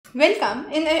Welcome.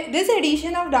 In this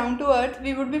edition of Down to Earth,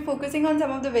 we would be focusing on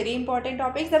some of the very important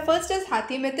topics. The first is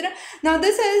Hathi Mitra. Now,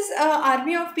 this is an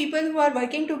army of people who are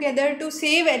working together to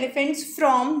save elephants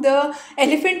from the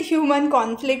elephant-human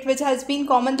conflict, which has been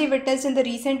commonly witnessed in the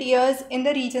recent years in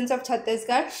the regions of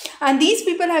Chhattisgarh. And these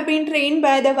people have been trained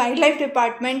by the Wildlife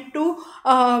Department to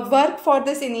work for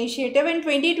this initiative. In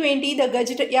 2020, the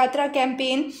Gaj Yatra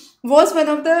campaign was one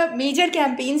of the major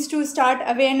campaigns to start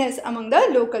awareness among the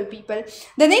local people.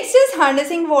 The next is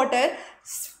harnessing water.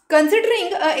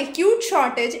 Considering an acute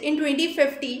shortage in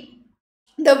 2050,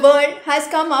 the world has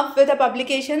come up with a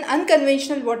publication,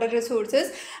 Unconventional Water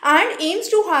Resources, and aims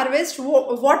to harvest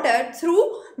water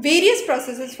through various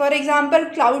processes. For example,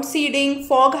 cloud seeding,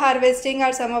 fog harvesting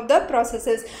are some of the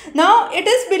processes. Now, it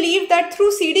is believed that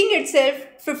through seeding itself,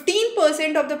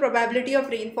 15% of the probability of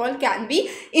rainfall can be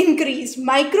increased.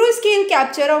 Micro-scale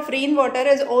capture of rainwater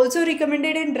is also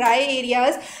recommended in dry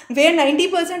areas where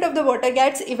 90% of the water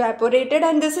gets evaporated,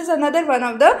 and this is another one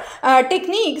of the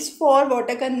techniques for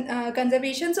water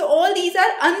conservation. So all these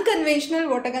are unconventional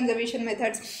water conservation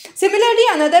methods. Similarly,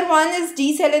 another one is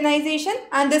desalinization,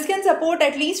 and this can support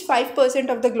at least 5%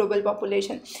 of the global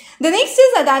population. The next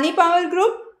is Adani Power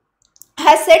Group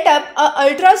has set up a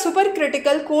ultra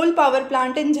supercritical coal power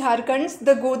plant in Jharkhand,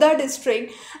 the Goda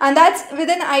district, and that's with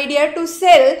an idea to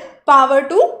sell power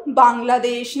to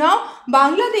Bangladesh. Now,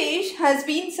 Bangladesh has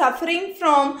been suffering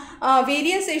from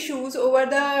various issues over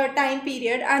the time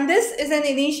period, and this is an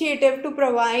initiative to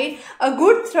provide a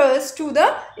good thrust to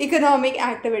the economic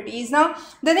activities. Now,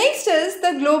 the next is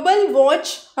the Global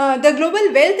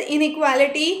Wealth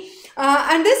Inequality.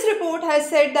 And this report has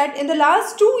said that in the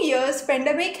last 2 years,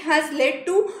 pandemic has led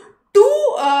to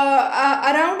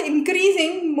around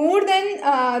increasing more than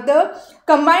the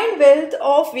combined wealth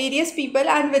of various people,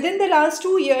 and within the last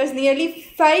 2 years, nearly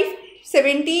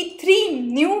 573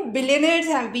 new billionaires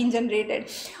have been generated.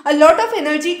 A lot of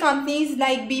energy companies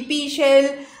like BP,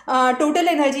 Shell, Total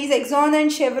Energies, Exxon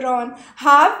and Chevron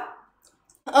have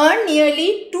earn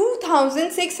nearly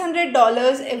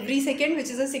 $2,600 every second,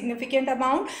 which is a significant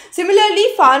amount.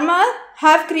 Similarly, pharma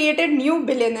have created new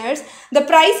billionaires. The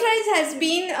price rise has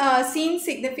been seen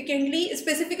significantly,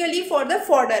 specifically for the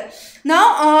fodder.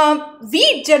 Now,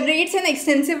 wheat generates an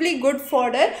extensively good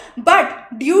fodder,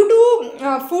 but due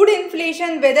to food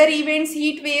inflation, weather events,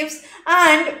 heat waves,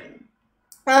 and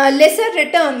lesser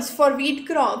returns for wheat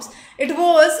crops, it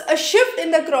was a shift in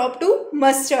the crop to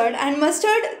mustard, and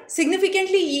mustard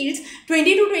significantly yields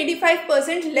 20 to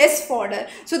 25% less fodder.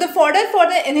 So the fodder for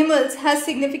the animals has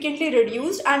significantly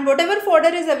reduced, and whatever fodder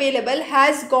is available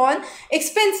has gone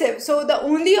expensive. So the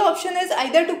only option is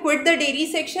either to quit the dairy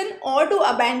section or to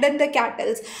abandon the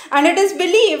cattle. And it is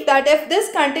believed that if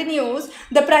this continues,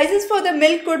 the prices for the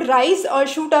milk could rise or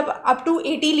shoot up to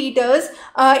 80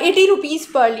 rupees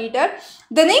per liter.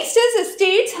 The next is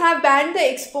states have banned the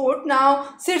export.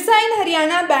 Now, Sirsa in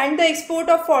Haryana banned the export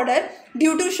of fodder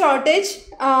due to shortage.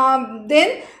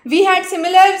 Then we had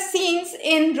similar scenes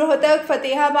in Rohtak,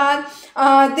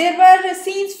 Fatehabad. There were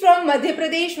scenes from Madhya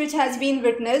Pradesh which has been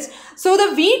witnessed. So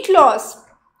the wheat loss.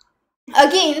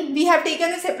 Again, we have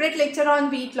taken a separate lecture on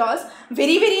wheat loss.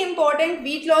 Very, very important.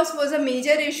 Wheat loss was a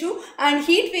major issue, and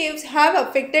heat waves have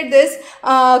affected this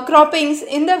croppings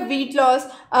in the wheat loss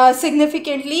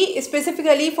significantly,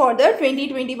 specifically for the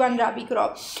 2021 Rabi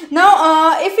crop.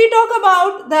 Now, if we talk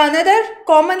about the another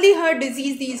commonly heard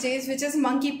disease these days, which is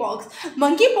monkeypox.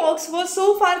 Monkeypox was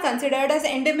so far considered as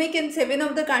endemic in 7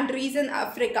 of the countries in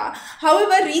Africa.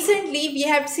 However, recently we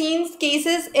have seen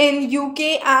cases in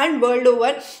UK and world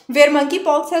over where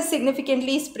monkeypox has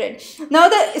significantly spread. Now,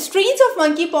 the strains of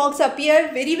monkeypox appear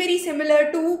very, very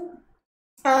similar to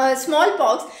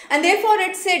smallpox, and therefore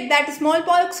it's said that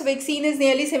smallpox vaccine is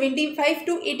nearly 75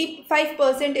 to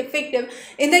 85% effective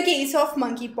in the case of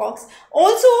monkeypox.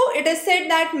 Also, it is said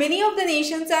that many of the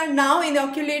nations are now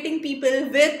inoculating people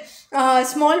with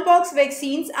smallpox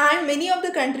vaccines, and many of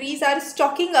the countries are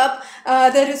stocking up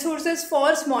the resources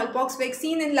for smallpox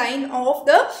vaccine in line of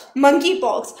the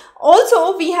monkeypox.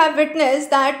 Also, we have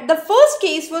witnessed that the first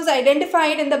case was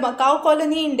identified in the Macau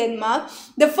colony in Denmark.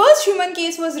 The first human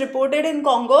case was reported in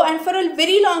Congo, and for a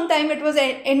very long time it was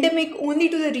endemic only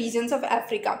to the regions of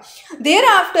Africa.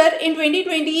 Thereafter, in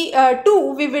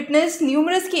 2022, we witnessed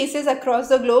numerous cases across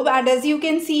the globe, and as you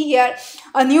can see here,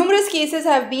 numerous cases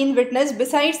have been witnessed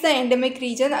besides the endemic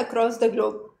region across the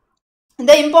globe.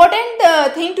 The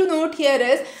important thing to note here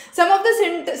is some of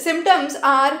the symptoms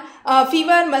are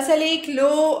fever, muscle ache,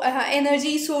 low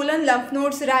energy, swollen lymph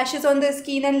nodes, rashes on the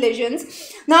skin and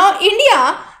lesions. Now,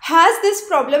 India has this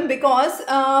problem because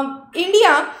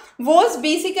India was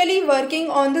basically working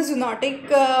on the zoonotic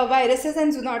viruses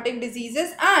and zoonotic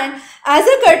diseases, and as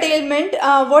a curtailment,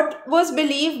 what was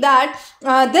believed that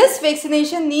this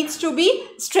vaccination needs to be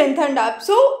strengthened up.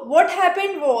 So what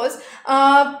happened was,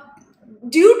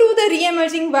 due to the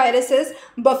re-emerging viruses,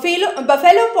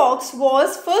 buffalo pox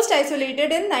was first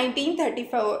isolated in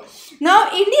 1934. Now,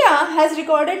 India has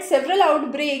recorded several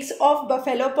outbreaks of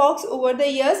buffalo pox over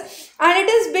the years, and it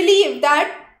is believed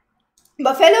that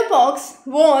buffalo pox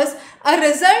was a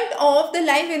result of the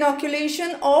live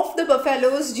inoculation of the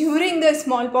buffaloes during the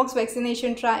smallpox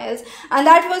vaccination trials, and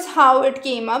that was how it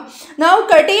came up. Now,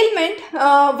 curtailment,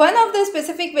 one of the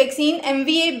specific vaccine,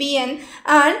 MVA-BN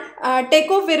and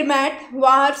tecovirimat,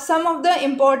 were some of the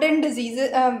important diseases,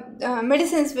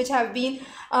 medicines which have been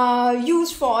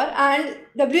used for, and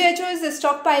WHO is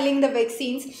stockpiling the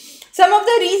vaccines. Some of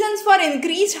the reasons for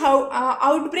increased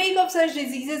outbreak of such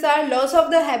diseases are loss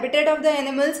of the habitat of the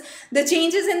animals, the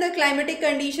changes in the climatic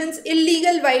conditions,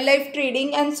 illegal wildlife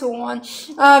trading, and so on.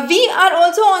 We are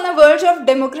also on a verge of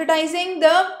democratizing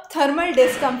the thermal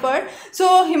discomfort.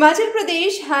 So Himachal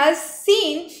Pradesh has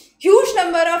seen huge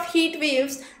number of heat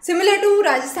waves similar to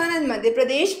Rajasthan and Madhya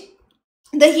Pradesh.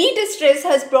 The heat stress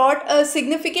has brought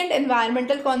significant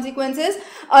environmental consequences.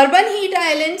 Urban heat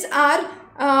islands are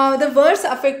the worst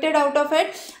affected out of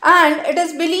it, and it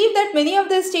is believed that many of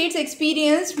the states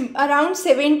experienced around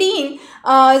 17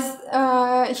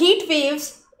 heat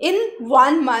waves in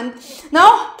 1 month.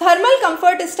 Now, thermal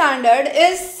comfort standard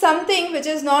is something which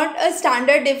is not a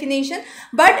standard definition,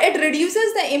 but it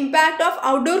reduces the impact of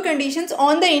outdoor conditions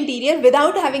on the interior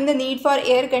without having the need for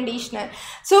air conditioner.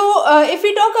 So, if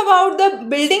we talk about the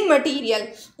building material,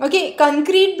 okay,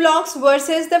 concrete blocks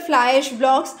versus the fly ash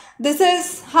blocks, this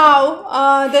is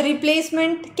how the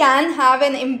replacement can have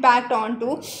an impact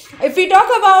onto. If we talk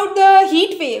about the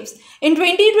heat waves, in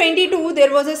 2022,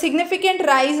 there was a significant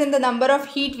rise in the number of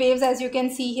heat waves, as you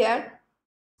can see here.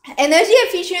 Energy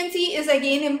efficiency is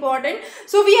again important.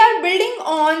 So we are building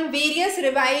on various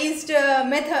revised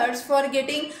methods for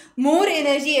getting more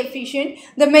energy efficient.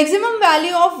 The maximum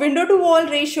value of window to wall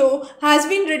ratio has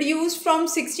been reduced from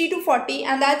 60 to 40,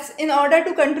 and that's in order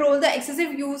to control the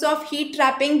excessive use of heat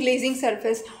trapping glazing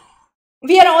surface.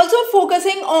 We are also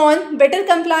focusing on better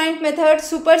compliant methods,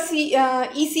 super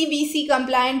ECBC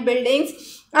compliant buildings,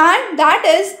 and that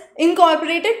is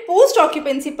incorporated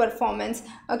post-occupancy performance.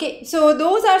 Okay, so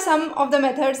those are some of the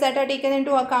methods that are taken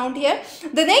into account here.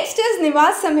 The next is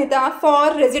Nivas Samhita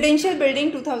for residential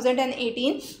building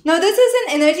 2018. Now, this is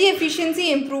an energy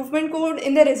efficiency improvement code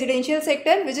in the residential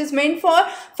sector, which is meant for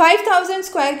 5,000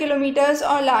 square kilometers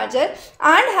or larger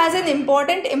and has an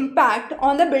important impact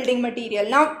on the building material.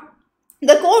 Now,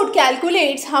 the code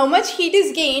calculates how much heat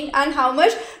is gained and how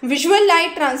much visual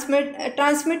light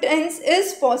transmittance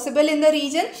is possible in the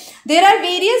region. There are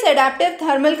various adaptive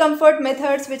thermal comfort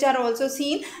methods which are also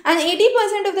seen, and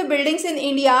 80% of the buildings in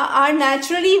India are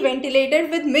naturally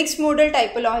ventilated with mixed modal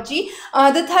typology.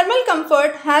 The thermal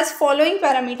comfort has following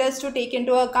parameters to take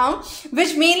into account,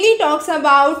 which mainly talks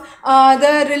about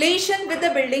the relation with the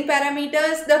building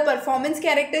parameters, the performance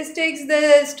characteristics,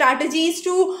 the strategies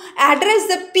to address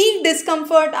the peak discomfort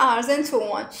hours, and so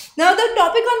on. Now, the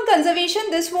topic on conservation,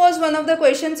 this was one of the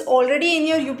questions already in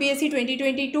your UPSC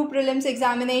 2022 prelims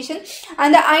examination,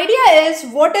 and the idea is,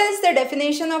 what is the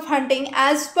definition of hunting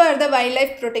as per the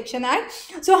Wildlife Protection Act?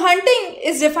 So, hunting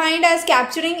is defined as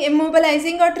capturing,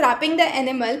 immobilizing or trapping the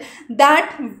animal.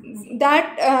 That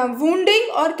wounding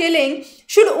or killing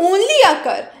should only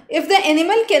occur if the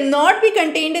animal cannot be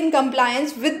contained in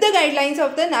compliance with the guidelines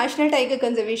of the National Tiger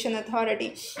Conservation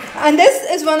Authority. And this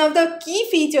is one of the key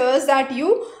features that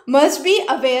you must be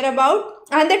aware about.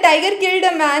 And the tiger killed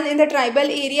a man in the tribal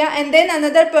area, and then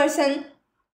another person.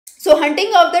 So,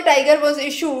 hunting of the tiger was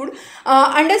issued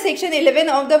under Section 11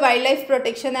 of the Wildlife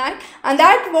Protection Act, and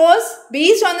that was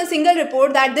based on a single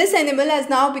report that this animal has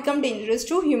now become dangerous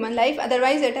to human life,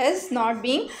 otherwise it has not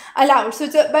been allowed. So,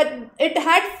 but it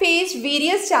had faced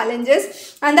various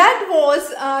challenges, and that was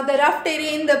the rough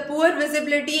terrain, the poor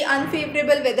visibility,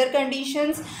 unfavorable weather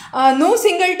conditions. No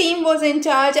single team was in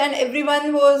charge, and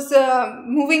everyone was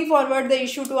moving forward the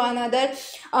issue to another.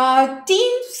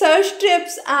 Team search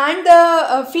trips and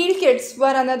the field kits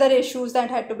were another issues that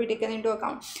had to be taken into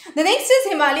account. The next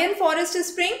is Himalayan forest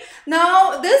spring.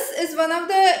 Now, this is one of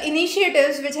the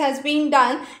initiatives which has been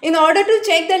done in order to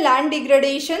check the land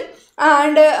degradation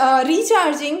and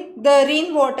recharging the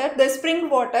rainwater, the spring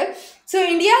water. So,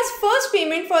 India's first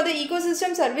payment for the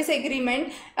ecosystem service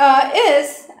agreement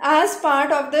is as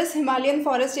part of this Himalayan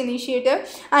forest initiative,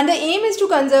 and the aim is to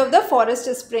conserve the forest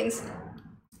springs.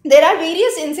 There are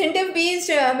various incentive-based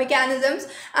mechanisms,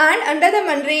 and under the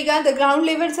Manrega, the ground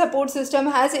level support system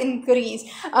has increased.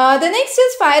 The next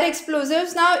is fire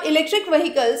explosives. Now, electric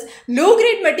vehicles,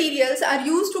 low-grade materials are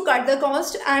used to cut the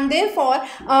cost, and therefore,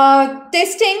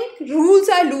 testing rules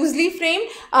are loosely framed.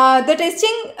 The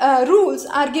testing rules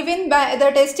are given by the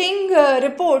testing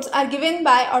reports are given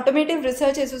by Automotive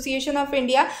Research Association of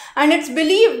India, and it's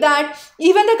believed that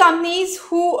even the companies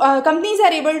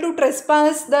are able to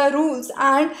trespass the rules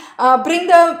and bring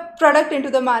the product into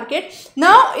the market.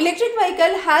 Now, electric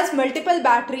vehicle has multiple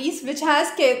batteries which has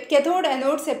cathode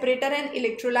anode separator and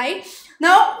electrolyte.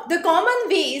 Now, the common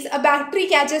ways a battery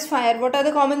catches fire. What are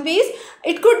the common ways?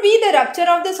 It could be the rupture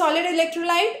of the solid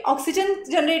electrolyte, oxygen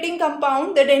generating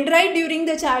compound, the dendrite during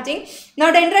the charging.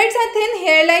 Now, dendrites are thin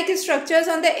hair-like structures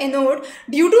on the anode.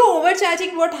 Due to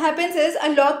overcharging, what happens is a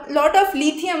lot of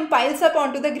lithium piles up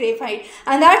onto the graphite,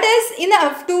 and that is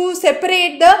enough to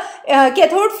separate the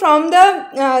cathode from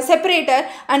the separator,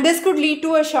 and this could lead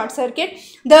to a short circuit.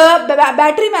 The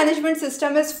battery management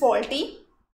system is faulty.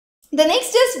 The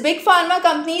next is big pharma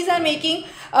companies are making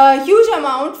a huge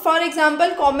amount. For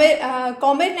example,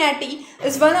 Comirnaty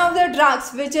is one of the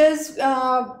drugs which is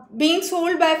being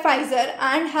sold by Pfizer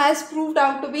and has proved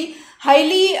out to be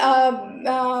highly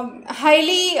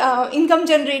income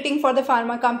generating for the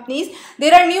pharma companies.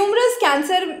 There are numerous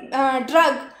cancer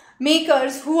drug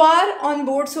makers who are on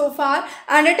board so far,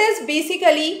 and it is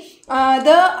basically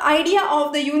the idea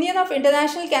of the Union of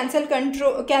International Cancer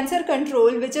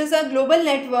Control, which is a global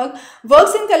network,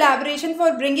 works in collaboration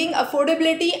for bringing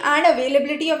affordability and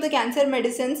availability of the cancer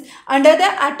medicines under the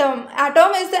ATOM.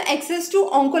 ATOM is the access to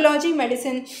oncology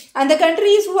medicine, and the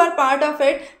countries who are part of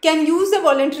it can use the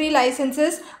voluntary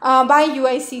licenses by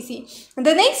UICC.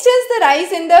 The next is the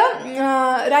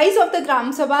rise of the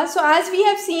Gram Sabha. So as we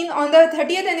have seen on the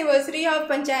 30th anniversary of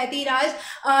Panchayati Raj,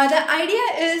 the idea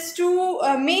is to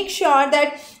make sure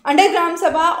that under Gram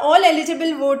Sabha all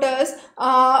eligible voters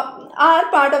are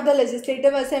part of the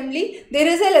legislative assembly. There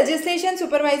is a legislation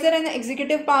supervisor and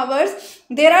executive powers.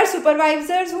 There are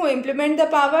supervisors who implement the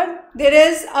power. There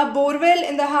is a borewell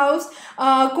in the house.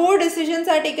 Core decisions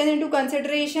are taken into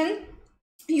consideration.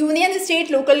 Union, state,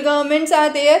 local governments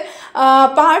are there,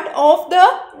 part of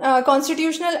the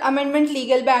constitutional amendment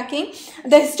legal backing.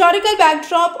 The historical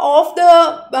backdrop of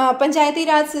the Panchayati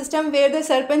Raj system, where the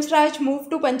Sarpanch Raj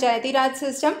moved to Panchayati Raj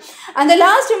system. And the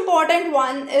last important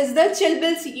one is the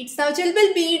Chilbil seeds. Now,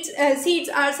 Chilbil seeds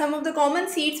are some of the common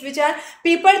seeds which are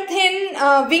paper thin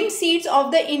winged seeds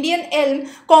of the Indian elm,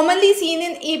 commonly seen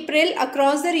in April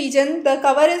across the region. The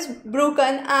cover is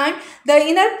broken and the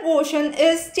inner portion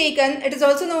is taken. It is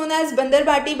also known as bandar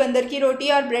bati, bandar ki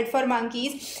roti, or bread for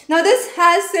monkeys. Now, this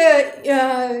has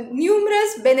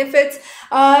numerous benefits.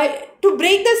 To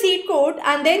break the seed coat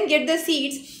and then get the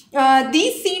seeds.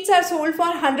 These seeds are sold for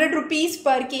 100 rupees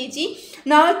per kg.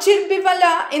 Now,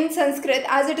 Chirbivala in Sanskrit,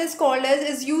 as it is called as,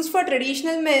 is used for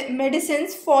traditional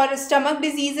medicines for stomach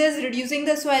diseases, reducing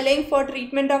the swelling, for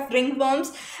treatment of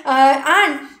ringworms,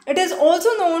 and it is also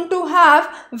known to have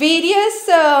various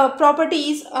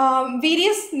properties,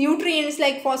 various nutrients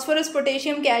like phosphorus,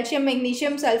 potassium, calcium,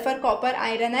 magnesium, sulfur, copper,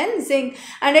 iron and zinc,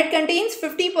 and it contains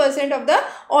 50% of the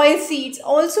oil seeds.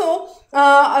 Also,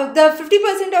 the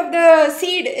 50% of the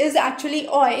seed is actually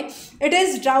oil. It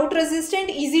is drought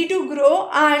resistant, easy to grow,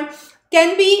 and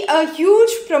can be a huge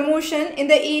promotion in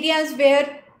the areas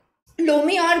where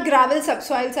loamy or gravel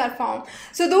subsoils are found.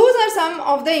 So those are some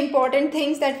of the important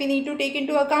things that we need to take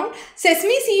into account.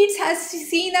 Sesame seeds has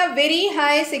seen a very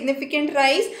high significant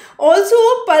rise. Also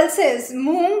pulses,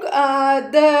 moong,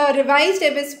 the revised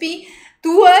MSP,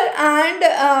 tuar and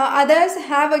others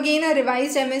have again a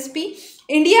revised MSP.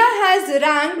 India has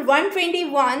ranked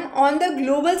 121 on the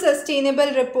Global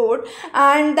Sustainable Report,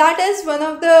 and that is one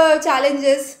of the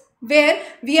challenges where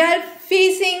we are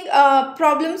facing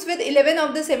problems with 11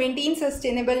 of the 17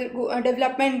 sustainable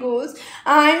development goals,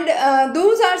 and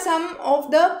those are some of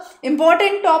the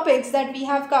important topics that we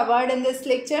have covered in this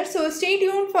lecture. So stay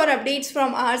tuned for updates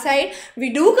from our side.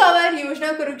 We do cover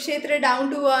Yojana Kurukshetra down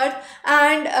to earth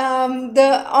and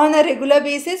on a regular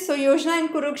basis. So Yojana and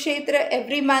Kurukshetra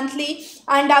every monthly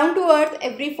and down to earth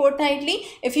every fortnightly.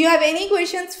 If you have any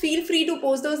questions, feel free to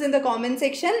post those in the comment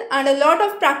section, and a lot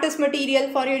of practice material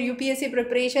for your UPSC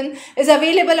preparation is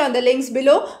available on the links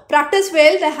below. Practice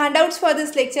well. The handouts for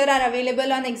this lecture are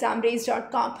available on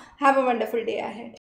examrace.com. Have a wonderful day ahead.